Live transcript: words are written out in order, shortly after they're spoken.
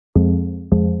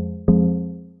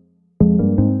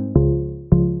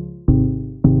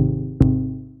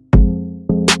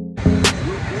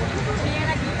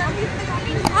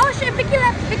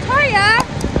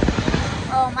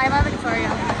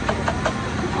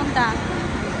50.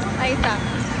 Ahí está.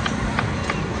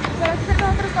 Pero aquí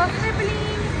están otros dos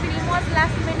siblings. Vinimos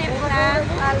last minute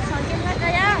al Pumpkin Patch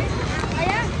allá.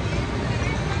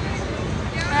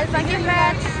 Al Pumpkin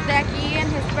Patch de aquí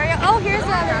en Hesperia. Oh, here's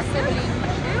the other sibling.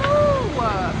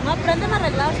 No aprenden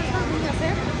arreglados estas niñas,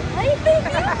 ¿eh? ¡Ay,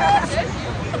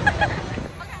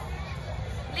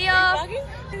 Leo!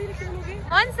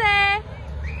 ¡Once!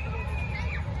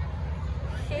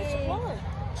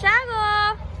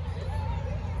 ¡Chago!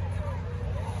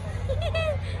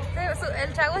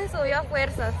 El Chago se subió a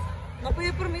fuerzas. No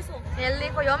pidió permiso. Él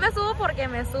dijo, yo me subo porque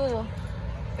me subo.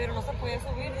 Pero no se puede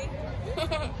subir, ¿sí? O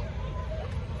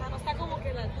sea, no está como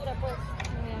que la altura, pues.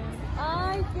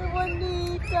 ¡Ay, qué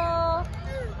bonito!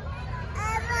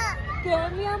 ¿Qué,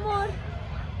 mi amor?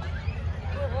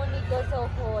 Qué bonitos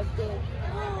ojotes.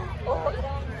 Oh,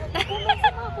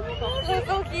 los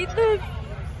ojitos.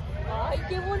 Ay,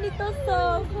 qué bonitos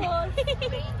ojos.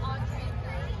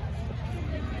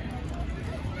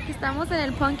 Estamos en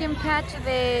el Pumpkin Patch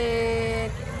de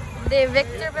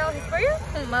Victorville, Hesperia.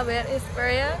 A ver,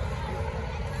 Hesperia.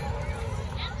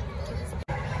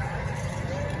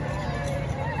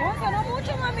 No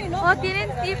mucho, mami, no. Oh, tienen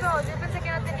seatbelts. Yo pensé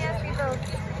que no tenían seatbelts.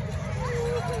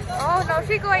 Oh, no,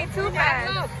 she's going too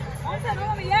fast.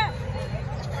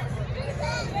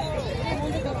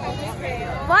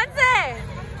 Monse!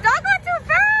 Don't go too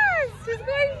fast! She's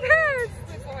going fast!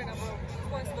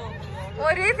 Oh,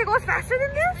 it is? It goes faster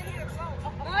than this?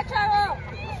 No, chavo!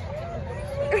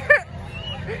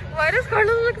 Why does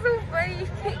Carlos look so funny?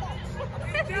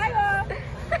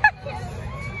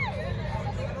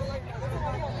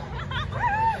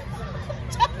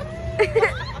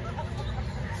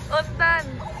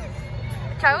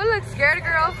 Chavo looks scared,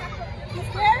 girl. You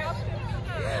scared?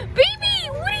 Baby,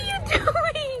 what are you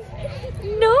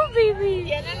doing? No, baby.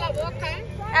 Tiene la boca.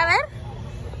 A ver.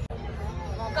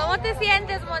 ¿Cómo te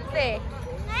sientes, Monse?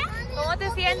 ¿Cómo te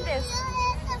sientes?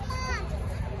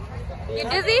 You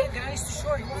dizzy?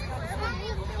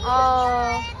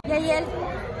 Oh. Yayel.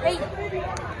 Hey.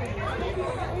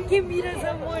 ¿Qué miras,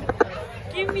 amor?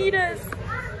 ¿Qué miras?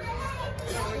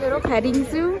 Little petting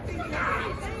zoo.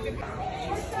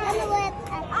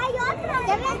 ¡Hay otro!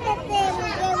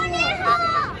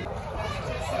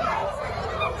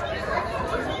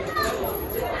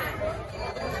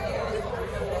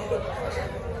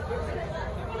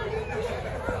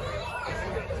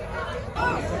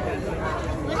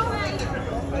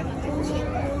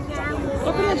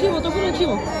 Toca el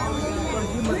chivo.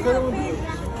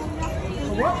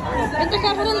 Vente acá,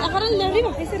 agarra el de arriba.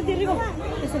 Ese de arriba.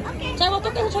 Ese. Chavo,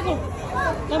 toca ese, Chaco.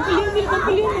 Están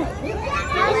peleando.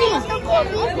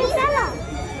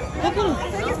 Tócalo.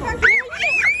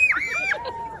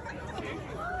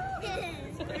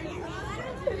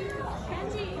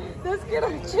 Let's get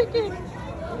our chicken.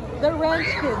 The ranch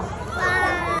kids.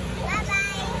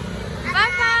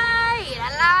 Bye. Ir a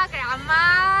la grama.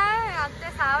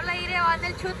 Antes habla y le van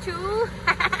el chuchu.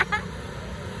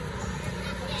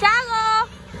 Chago.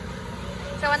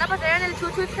 Se van a pasar en el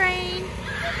chuchu train.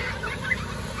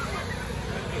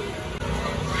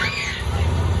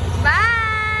 Bye.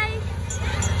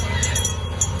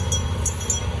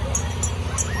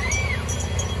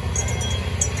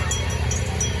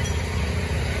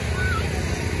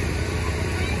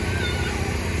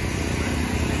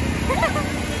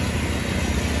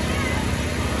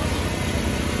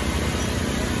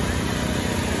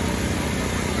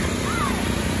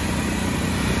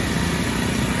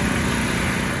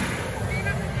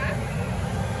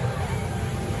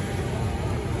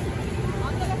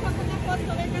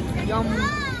 Yum.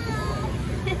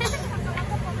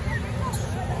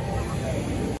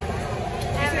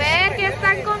 A ver qué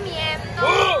están comiendo.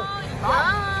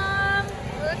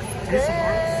 Looks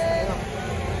good.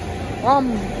 Wow,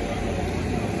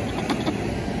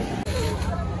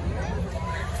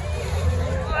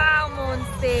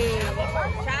 Monse.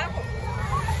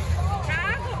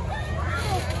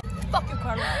 Fuck you,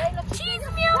 Carlos. Cheese,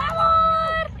 mi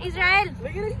amor. Israel.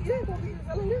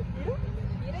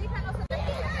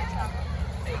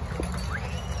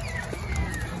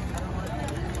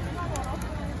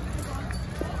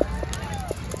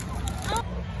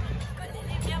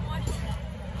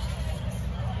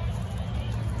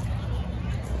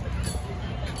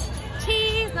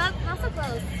 Cheese, not so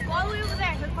close. Go all the way over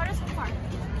there. Your quarters so far.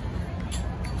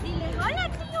 Dile, hola,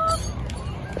 tío.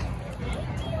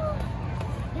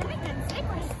 Ya me cansé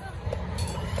con esto.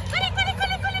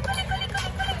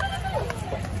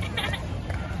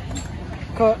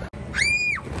 ¡Corre!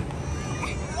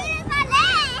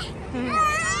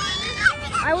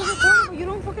 I was recording, but you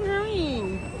don't fucking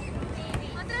hurry.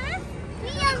 ¿Otra vez?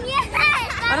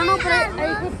 I don't know, but I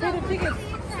could pay the tickets.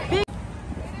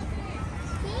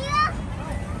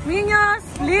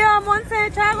 Leo,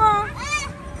 Monse, Chago.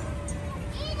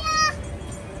 Mira.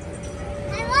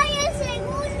 Me voy el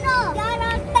segundo. Ya no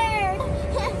te.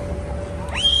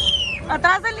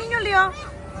 Atrás del niño, Leo.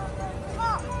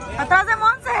 Atrás de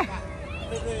Monse.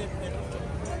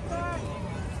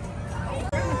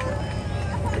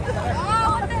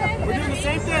 We're doing the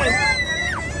same thing.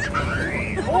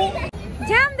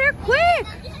 Damn, they're quick.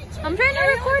 I'm trying to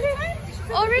record it.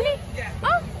 Oh, really?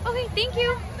 Oh, okay. Thank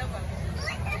you.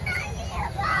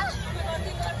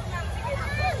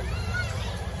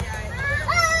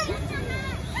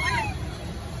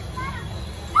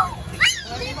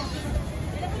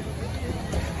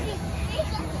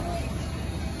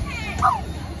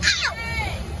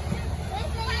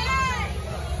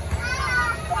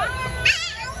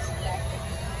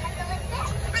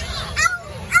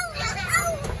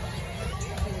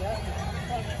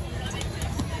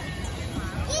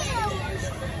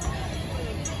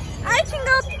 Ay,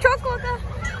 chingado, choco acá.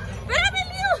 Espérame,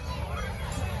 Leo.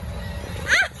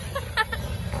 Ah.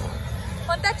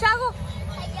 Ponte a Chago.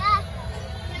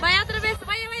 Vaya otra vez.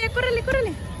 Vaya, vaya, córrele,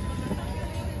 córrele.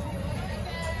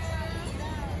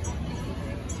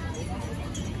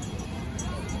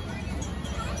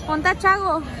 Ponte a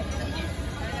Chago.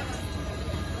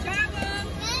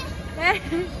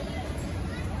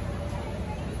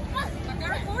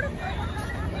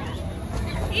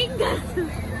 Ingas.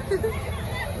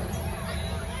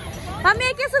 Mami,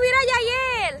 hay que subir a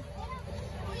Yael.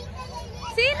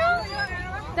 ¿Sí, no?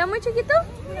 ¿Está muy chiquito?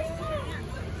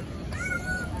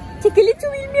 Chiquile,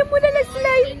 subir mi amor a la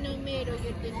slide. Yo te número.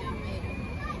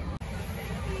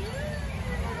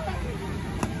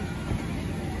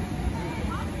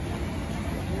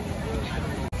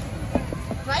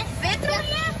 ¿No hay Petro?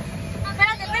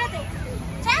 Espérate, espérate.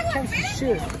 Chago,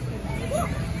 espérate.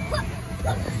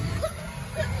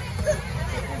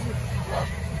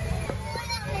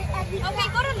 Ok,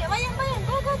 córrele, vayan, vayan.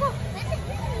 Go, go, go.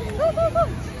 Go, go, go.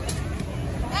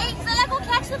 Hey, Stella, go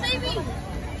catch the baby.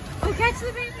 Go catch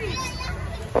the baby.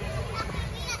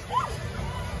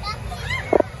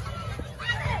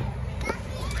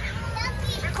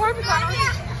 Record me,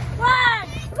 One.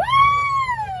 Woo!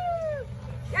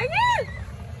 Yael!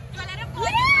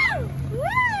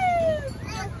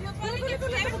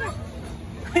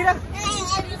 Mira.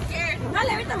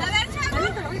 Dale, ahorita. A ver, Chago.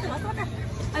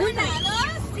 Una,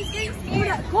 dos,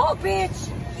 Una, go, bitch.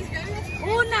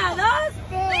 Una, dos.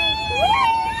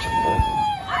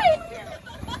 Ay.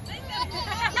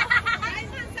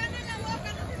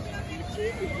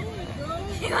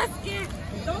 He was scared.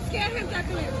 Don't scare him,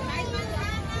 Jacqueline.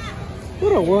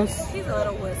 What a wuss. He's a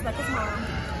little wuss, like his mom.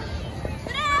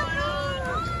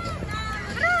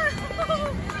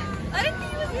 I didn't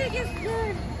think he was gonna get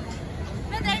scared.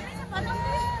 ¿Me traes mis zapatos?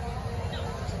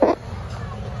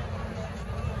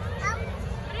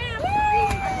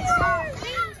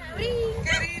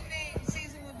 Good evening,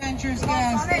 Seasonal Adventures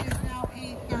guests. It is now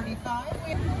 8:35.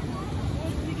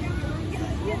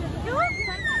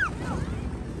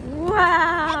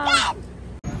 Wow.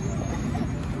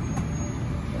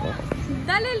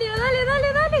 Dale, Leo, dale, dale,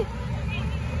 dale.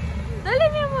 Dale,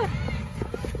 mi amor.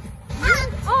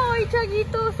 Ay,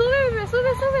 Chaguito, sube,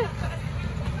 sube, sube.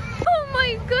 Oh my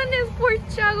goodness, poor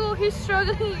Chago, he's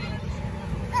struggling.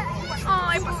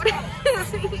 Ay,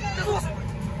 pobrecito.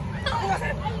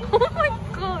 Oh my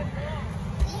god.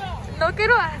 No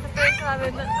quiero hacer eso, a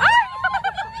ver. ¡Ay!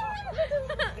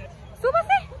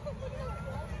 ¡Súbase!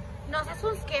 No, seas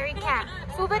un scary cat.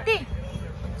 Súbete.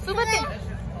 Súbete.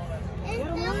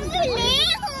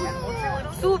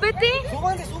 Súbete.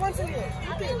 Súbanse, Leo.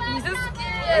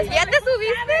 ¿Ya te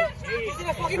subiste? He's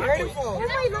gonna fucking hurt himself. Oh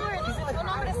my lord. Un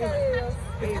hombre sea de Dios.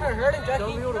 He's gonna hurt him,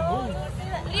 Jackie.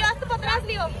 Leo, hazte para atrás,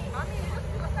 Leo.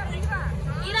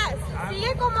 Mira,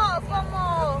 sigue como...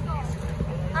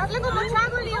 Hazle como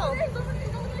Chago, Leo.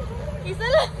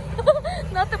 Quíselo.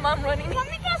 Not the mom running.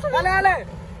 Dale, dale.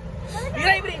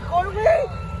 Mira, y brincó, güey.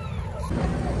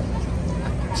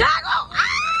 ¡Chago!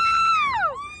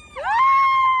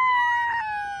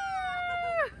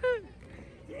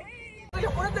 Oye,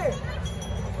 apúrate.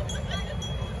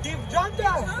 Keep jump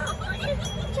down.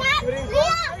 Brincó.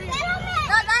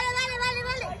 No, dale, dale, dale,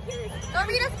 dale. No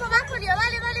mires para abajo, Leo.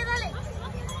 Dale, dale, dale.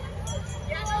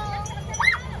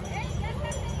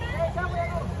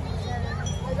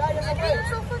 I'm feeling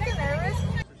so fucking nervous.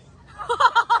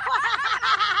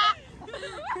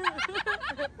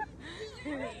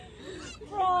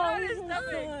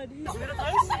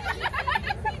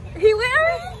 He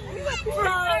where?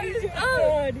 Oh,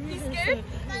 he's scared?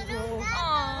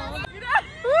 Aww.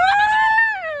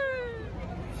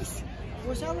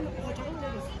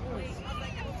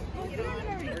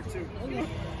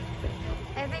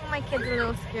 I think my My kid's a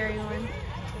little scary one.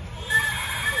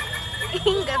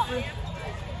 Inga.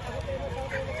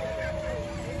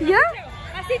 Yeah?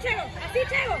 Así, Chago. Así,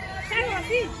 Chago. Chago,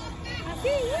 así.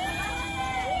 Así.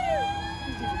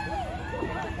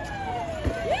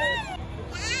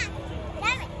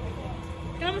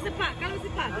 Cálmese, pa. Cálmese,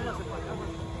 pa.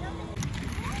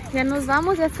 Ya nos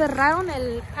vamos, ya cerraron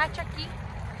el catch aquí.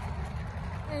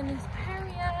 En esta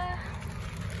área.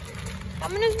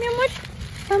 Vámonos, mi amor.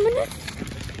 Vámonos.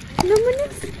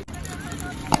 Vámonos.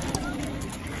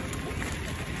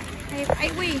 Ay,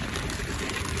 güey.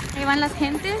 Ahí van las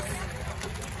gentes.